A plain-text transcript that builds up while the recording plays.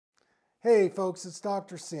Hey folks, it's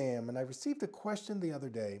Dr. Sam, and I received a question the other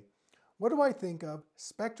day. What do I think of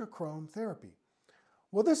spectrochrome therapy?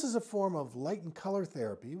 Well, this is a form of light and color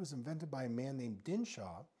therapy. It was invented by a man named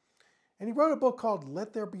Dinshaw, and he wrote a book called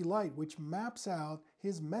Let There Be Light, which maps out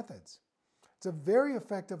his methods. It's a very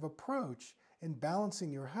effective approach in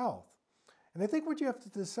balancing your health. And I think what you have to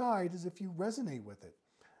decide is if you resonate with it.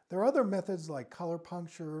 There are other methods like color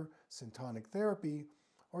puncture, syntonic therapy,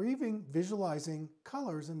 or even visualizing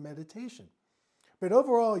colors in meditation. But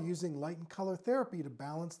overall, using light and color therapy to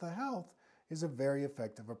balance the health is a very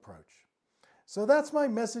effective approach. So that's my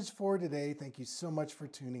message for today. Thank you so much for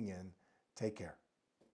tuning in. Take care.